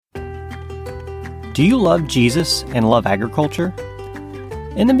Do you love Jesus and love agriculture?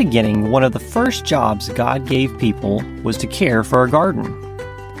 In the beginning, one of the first jobs God gave people was to care for a garden.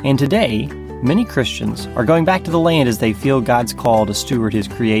 And today, many Christians are going back to the land as they feel God's call to steward His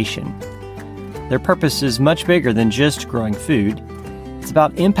creation. Their purpose is much bigger than just growing food. It's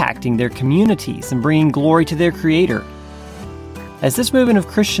about impacting their communities and bringing glory to their Creator. As this movement of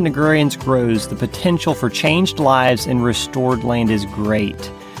Christian agrarians grows, the potential for changed lives and restored land is great.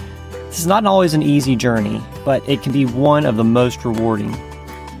 This is not always an easy journey, but it can be one of the most rewarding.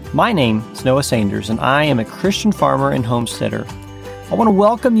 My name is Noah Sanders, and I am a Christian farmer and homesteader. I want to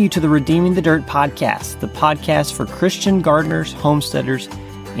welcome you to the Redeeming the Dirt podcast, the podcast for Christian gardeners, homesteaders,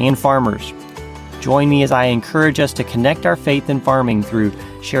 and farmers. Join me as I encourage us to connect our faith in farming through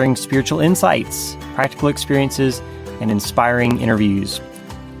sharing spiritual insights, practical experiences, and inspiring interviews.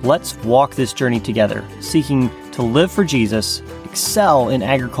 Let's walk this journey together, seeking to live for Jesus, excel in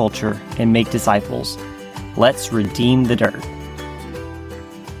agriculture, and make disciples. Let's redeem the dirt.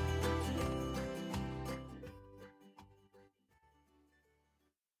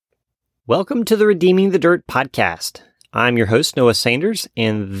 Welcome to the Redeeming the Dirt podcast. I'm your host, Noah Sanders,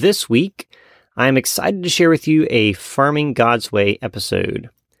 and this week, I'm excited to share with you a Farming God's Way episode.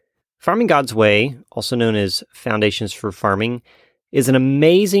 Farming God's Way, also known as Foundations for Farming, is an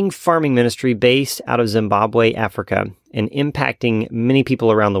amazing farming ministry based out of Zimbabwe, Africa, and impacting many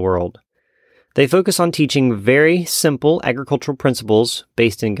people around the world. They focus on teaching very simple agricultural principles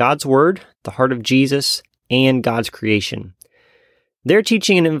based in God's Word, the heart of Jesus, and God's creation. Their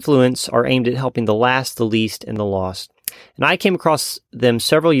teaching and influence are aimed at helping the last, the least, and the lost. And I came across them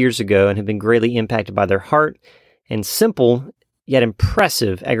several years ago and have been greatly impacted by their heart and simple yet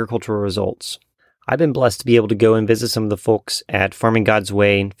impressive agricultural results. I've been blessed to be able to go and visit some of the folks at Farming God's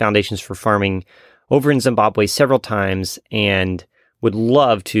Way and Foundations for Farming over in Zimbabwe several times, and would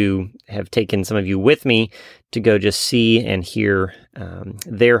love to have taken some of you with me to go just see and hear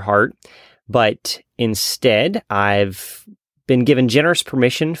their heart. But instead, I've been given generous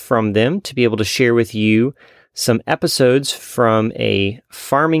permission from them to be able to share with you some episodes from a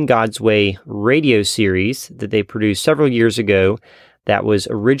Farming God's Way radio series that they produced several years ago that was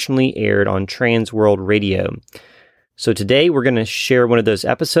originally aired on Trans World Radio. So today we're going to share one of those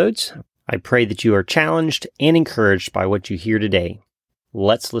episodes. I pray that you are challenged and encouraged by what you hear today.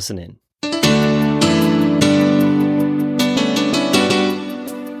 Let's listen in.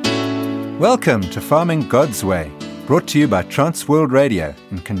 Welcome to Farming God's Way, brought to you by Trans World Radio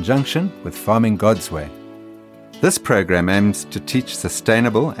in conjunction with Farming God's Way. This program aims to teach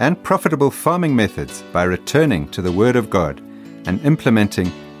sustainable and profitable farming methods by returning to the Word of God and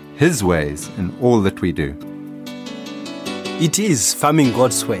implementing His ways in all that we do. It is Farming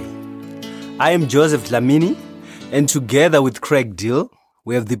God's Way. I am Joseph Dlamini, and together with Craig Dill,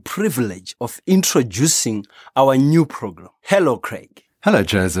 we have the privilege of introducing our new program. Hello, Craig. Hello,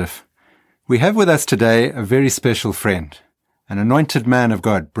 Joseph. We have with us today a very special friend, an anointed man of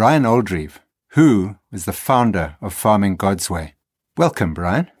God, Brian Oldreive, who is the founder of Farming God's Way. Welcome,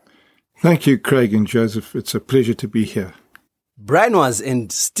 Brian. Thank you, Craig and Joseph. It's a pleasure to be here. Brian was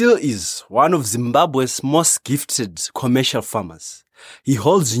and still is one of Zimbabwe's most gifted commercial farmers. He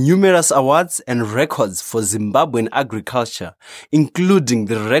holds numerous awards and records for Zimbabwean agriculture, including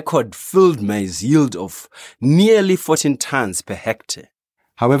the record field maize yield of nearly 14 tons per hectare.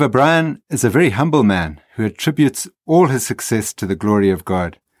 However, Brian is a very humble man who attributes all his success to the glory of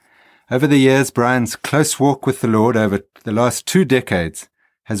God. Over the years, Brian's close walk with the Lord over the last 2 decades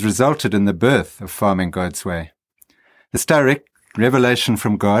has resulted in the birth of Farming God's Way. This direct revelation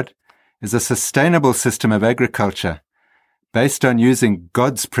from God is a sustainable system of agriculture based on using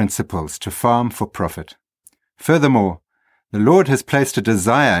God's principles to farm for profit. Furthermore, the Lord has placed a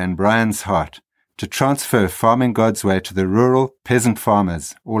desire in Brian's heart to transfer Farming God's Way to the rural peasant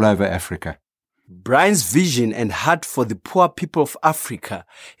farmers all over Africa. Brian's vision and heart for the poor people of Africa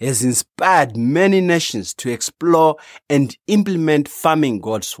has inspired many nations to explore and implement Farming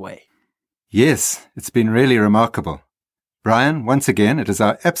God's Way. Yes, it's been really remarkable. Brian, once again, it is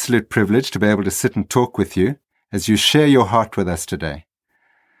our absolute privilege to be able to sit and talk with you as you share your heart with us today.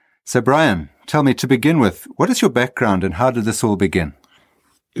 So, Brian, tell me, to begin with, what is your background and how did this all begin?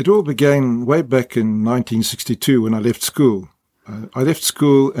 It all began way back in 1962 when I left school. I left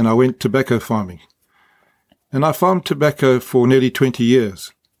school and I went tobacco farming. And I farmed tobacco for nearly 20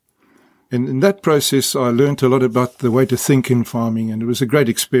 years. And in that process, I learned a lot about the way to think in farming, and it was a great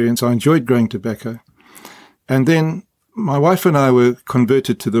experience. I enjoyed growing tobacco. And then my wife and I were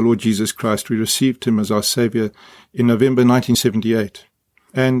converted to the Lord Jesus Christ. We received Him as our Savior in November 1978.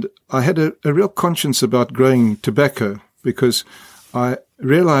 And I had a real conscience about growing tobacco because I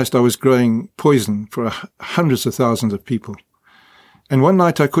realized I was growing poison for hundreds of thousands of people. And one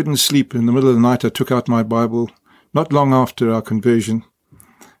night I couldn't sleep. In the middle of the night, I took out my Bible, not long after our conversion,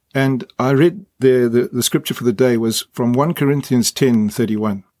 and I read there the scripture for the day was from 1 Corinthians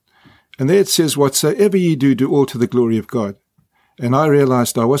 10:31. And there it says, "Whatsoever ye do, do all to the glory of God." And I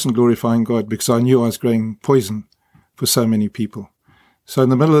realized I wasn't glorifying God because I knew I was growing poison for so many people. So in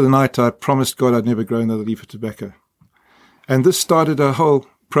the middle of the night, I promised God I'd never grow another leaf of tobacco. And this started a whole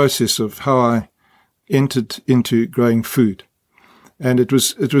process of how I entered into growing food. And it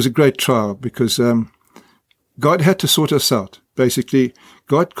was a great trial because God had to sort us out. Basically,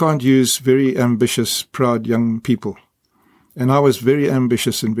 God can't use very ambitious, proud young people. And I was very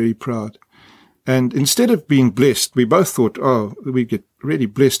ambitious and very proud. And instead of being blessed, we both thought, oh, we get really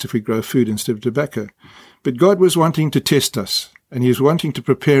blessed if we grow food instead of tobacco. But God was wanting to test us, and he was wanting to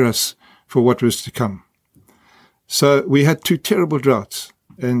prepare us for what was to come. So we had 2 terrible droughts,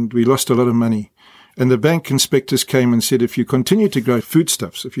 and we lost a lot of money. And the bank inspectors came and said, if you continue to grow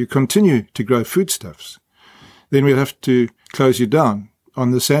foodstuffs, then we'll have to close you down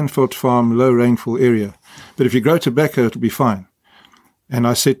on the Sandveld Farm, low rainfall area. But if you grow tobacco, it'll be fine. And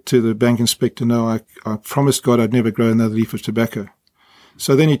I said to the bank inspector, no, I promised God I'd never grow another leaf of tobacco.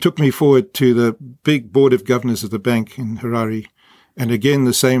 So then he took me forward to the big board of governors of the bank in Harare. And again,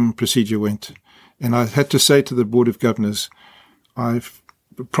 the same procedure went. And I had to say to the board of governors, I've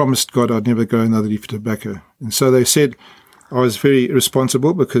promised God I'd never grow another leaf of tobacco. And so they said I was very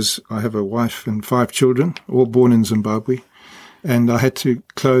responsible because I have a wife and 5 children, all born in Zimbabwe. And I had to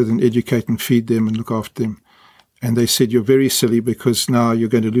clothe and educate and feed them and look after them. And they said, you're very silly because now you're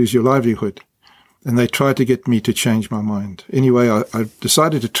going to lose your livelihood. And they tried to get me to change my mind. Anyway, I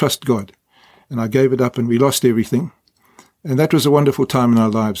decided to trust God. And I gave it up and we lost everything. And that was a wonderful time in our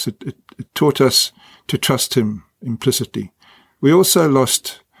lives. It taught us to trust him implicitly. We also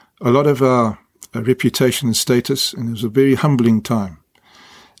lost a lot of our reputation and status, and it was a very humbling time.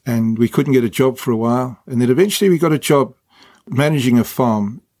 And we couldn't get a job for a while. And then eventually we got a job managing a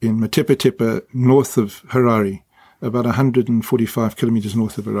farm in Matepetepa, north of Harare, about 145 kilometers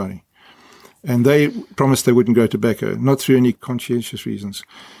north of Harare. And they promised they wouldn't grow tobacco, not through any conscientious reasons.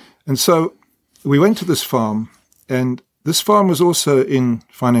 And so we went to this farm, and this farm was also in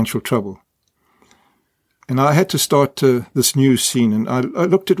financial trouble. And I had to start this new scene, and I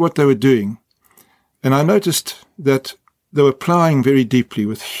looked at what they were doing, and I noticed that they were ploughing very deeply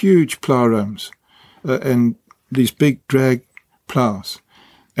with huge plough rams and these big drag ploughs.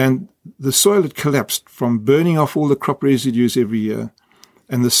 And the soil had collapsed from burning off all the crop residues every year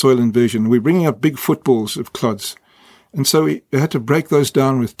and the soil inversion. We're bringing up big footballs of clods. And so we had to break those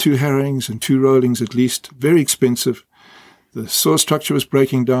down with 2 harrowings and 2 rollings at least, very expensive. The soil structure was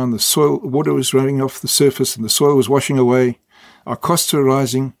breaking down, the water was running off the surface and the soil was washing away. Our costs were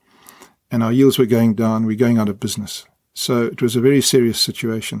rising and our yields were going down. We're going out of business. So it was a very serious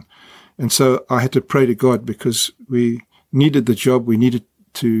situation. And so I had to pray to God because we needed the job. We needed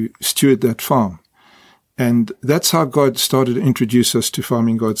to steward that farm. And that's how God started to introduce us to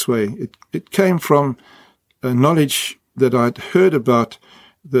Farming God's Way. It came from a knowledge that I'd heard about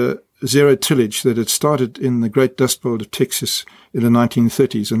the zero tillage that had started in the Great Dust Bowl of Texas in the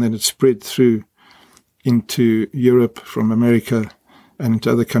 1930s, and then it spread through into Europe from America and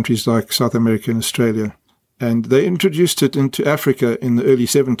into other countries like South America and Australia. And they introduced it into Africa in the early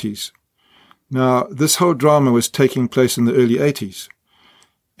 70s. Now, this whole drama was taking place in the early 80s.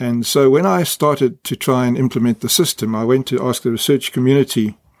 And so when I started to try and implement the system, I went to ask the research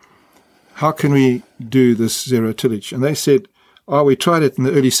community, how can we do this zero tillage? And they said, we tried it in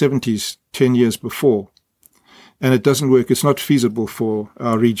the early 70s, 10 years before, and it doesn't work. It's not feasible for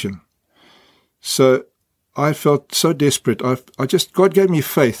our region. So I felt so desperate. God gave me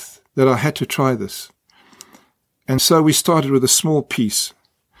faith that I had to try this. And so we started with a small piece.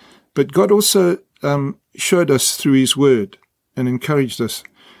 But God also showed us through his word and encouraged us.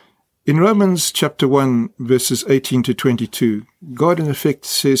 In Romans chapter 1, verses 18 to 22, God in effect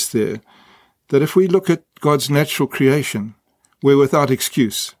says there that if we look at God's natural creation, we're without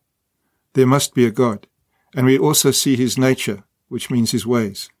excuse. There must be a God. And we also see his nature, which means his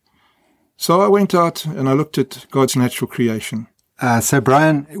ways. So I went out and I looked at God's natural creation. So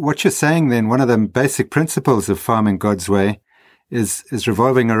Brian, what you're saying then, one of the basic principles of Farming God's Way is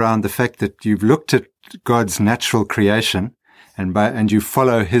revolving around the fact that you've looked at God's natural creation and you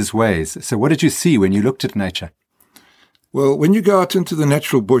follow his ways. So what did you see when you looked at nature? Well, when you go out into the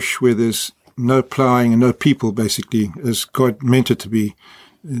natural bush where there's no ploughing and no people, basically, as God meant it to be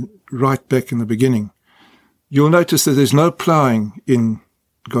right back in the beginning, you'll notice that there's no ploughing in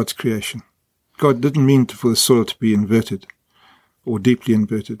God's creation. God didn't mean for the soil to be inverted. or deeply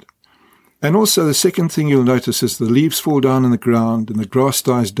inverted. And also the second thing you'll notice is the leaves fall down on the ground and the grass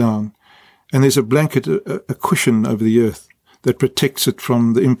dies down, and there's a blanket, a cushion over the earth that protects it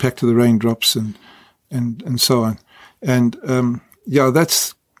from the impact of the raindrops and so on. And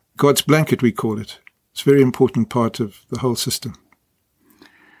that's God's blanket, we call it. It's a very important part of the whole system.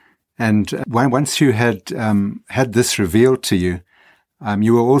 And once you had this revealed to you,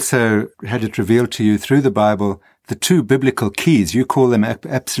 you were also had it revealed to you through the Bible, the two biblical keys. You call them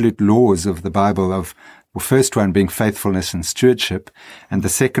absolute laws of the Bible, of the first one being faithfulness and stewardship, and the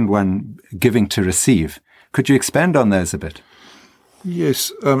second one giving to receive. Could you expand on those a bit?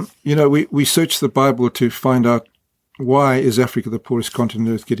 Yes. We search the Bible to find out why is Africa the poorest continent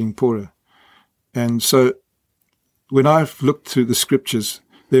on earth getting poorer. And so when I've looked through the scriptures,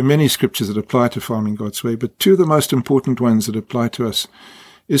 there are many scriptures that apply to farming God's way, but two of the most important ones that apply to us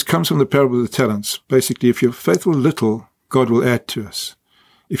comes from the parable of the talents. Basically, if you're faithful little, God will add to us.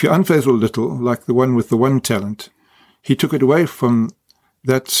 If you're unfaithful little, like the one with the one talent, he took it away from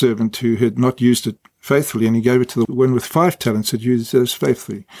that servant who had not used it faithfully, and he gave it to the one with 5 talents that used it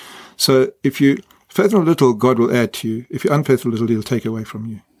faithfully. So if you faithful little, God will add to you. If you're unfaithful little, he'll take away from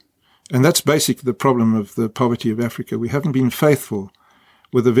you. And that's basically the problem of the poverty of Africa. We haven't been faithful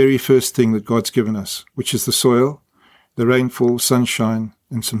with the very first thing that God's given us, which is the soil, the rainfall, sunshine,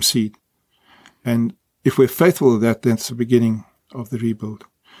 and some seed. And if we're faithful to that, that's the beginning of the rebuild.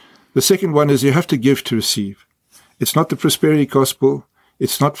 The second one is you have to give to receive. It's not the prosperity gospel.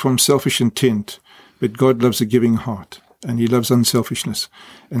 It's not from selfish intent, but God loves a giving heart, and he loves unselfishness.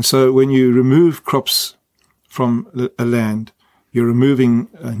 And so when you remove crops from a land, you're removing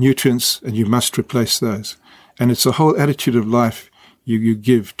nutrients, and you must replace those. And it's a whole attitude of life you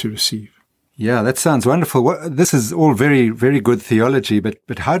give to receive. Yeah, that sounds wonderful. This is all very, very good theology,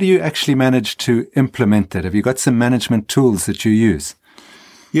 but how do you actually manage to implement that? Have you got some management tools that you use?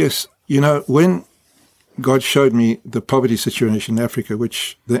 Yes. When God showed me the poverty situation in Africa,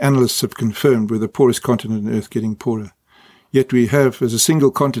 which the analysts have confirmed we're the poorest continent on earth getting poorer, yet we have, as a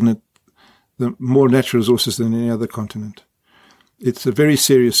single continent, the more natural resources than any other continent. It's a very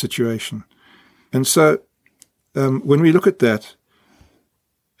serious situation. And so when we look at that,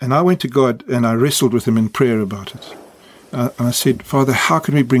 and I went to God and I wrestled with him in prayer about it. And I said, Father, how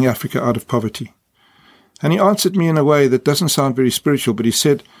can we bring Africa out of poverty? And he answered me in a way that doesn't sound very spiritual, but he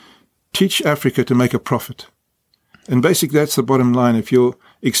said, teach Africa to make a profit. And basically that's the bottom line. If your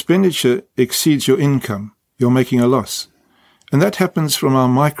expenditure exceeds your income, you're making a loss. And that happens from our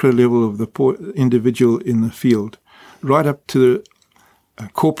micro level of the poor individual in the field, right up to the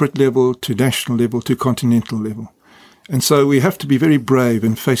corporate level, to national level, to continental level. And so we have to be very brave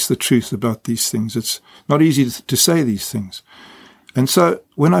and face the truth about these things. It's not easy to say these things. And so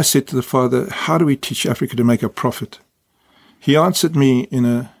when I said to the Father, how do we teach Africa to make a profit? He answered me in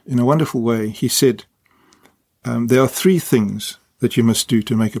a wonderful way. He said, there are 3 things that you must do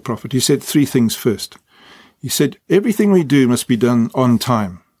to make a profit. He said 3 things first. He said, everything we do must be done on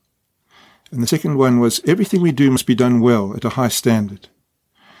time. And the second one was, everything we do must be done well at a high standard.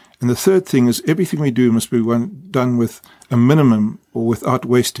 And the third thing is everything we do must be done with a minimum or without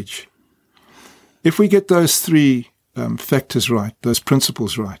wastage. If we get those 3 factors right, those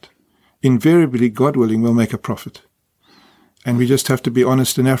principles right, invariably, God willing, we'll make a profit. And we just have to be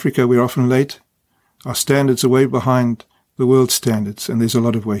honest. In Africa, we're often late. Our standards are way behind the world's standards, and there's a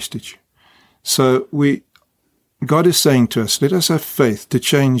lot of wastage. So God is saying to us, let us have faith to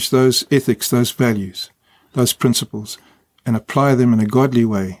change those ethics, those values, those principles, and apply them in a godly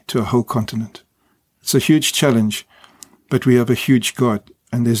way to a whole continent. It's a huge challenge, but we have a huge God,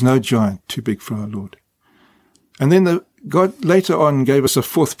 and there's no giant too big for our Lord. And then God later on gave us a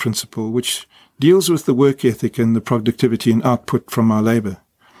 4th principle, which deals with the work ethic and the productivity and output from our labor.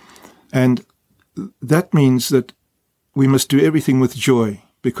 And that means that we must do everything with joy,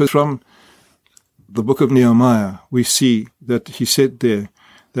 because from the book of Nehemiah, we see that he said there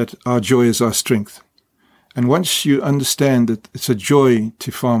that our joy is our strength. And once you understand that it's a joy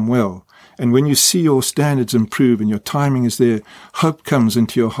to farm well, and when you see your standards improve and your timing is there, hope comes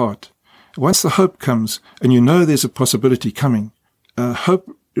into your heart. Once the hope comes, and you know there's a possibility coming, hope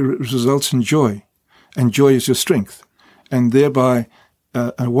results in joy, and joy is your strength. And thereby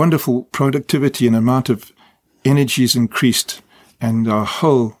a wonderful productivity and amount of energy is increased, and our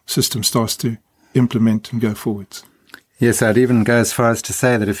whole system starts to implement and go forwards. Yes, I'd even go as far as to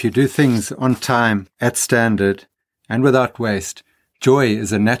say that if you do things on time, at standard, and without waste, joy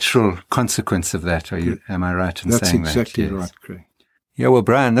is a natural consequence of that. Am I right in saying that? That's exactly right, Craig. Yeah, well,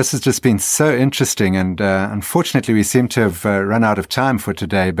 Brian, this has just been so interesting, and unfortunately we seem to have run out of time for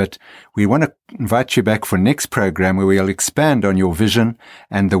today, but we want to invite you back for next program where we'll expand on your vision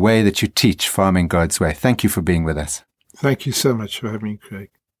and the way that you teach Farming God's Way. Thank you for being with us. Thank you so much for having me, Craig.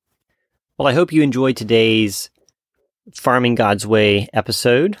 Well, I hope you enjoyed today's Farming God's Way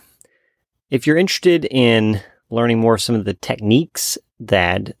episode. If you're interested in learning more some of the techniques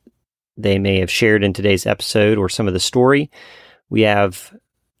that they may have shared in today's episode or some of the story, we have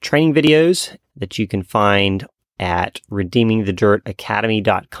training videos that you can find at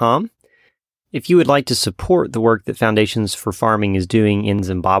redeemingthedirtacademy.com. If you would like to support the work that Foundations for Farming is doing in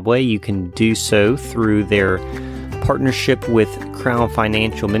Zimbabwe, you can do so through their partnership with Crown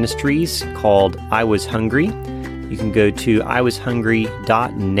Financial Ministries called I Was Hungry. You can go to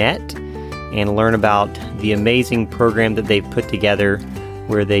iwashungry.net and learn about the amazing program that they've put together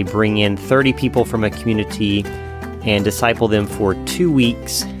where they bring in 30 people from a community and disciple them for 2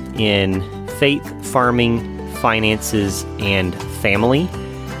 weeks in faith, farming, finances, and family,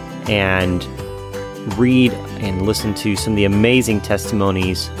 and read and listen to some of the amazing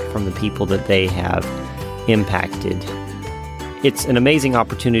testimonies from the people that they have impacted. It's an amazing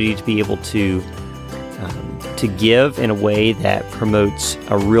opportunity to be able to give in a way that promotes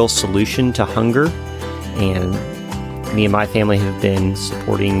a real solution to hunger, and me and my family have been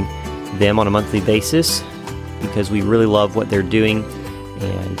supporting them on a monthly basis because we really love what they're doing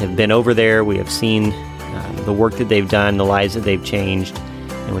and have been over there. We have seen the work that they've done, the lives that they've changed,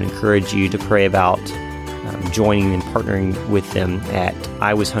 and would encourage you to pray about joining and partnering with them at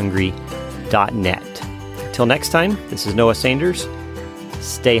iwashungry.net. Until next time, this is Noah Sanders.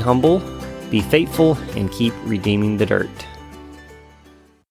 Stay humble, be faithful, and keep redeeming the dirt.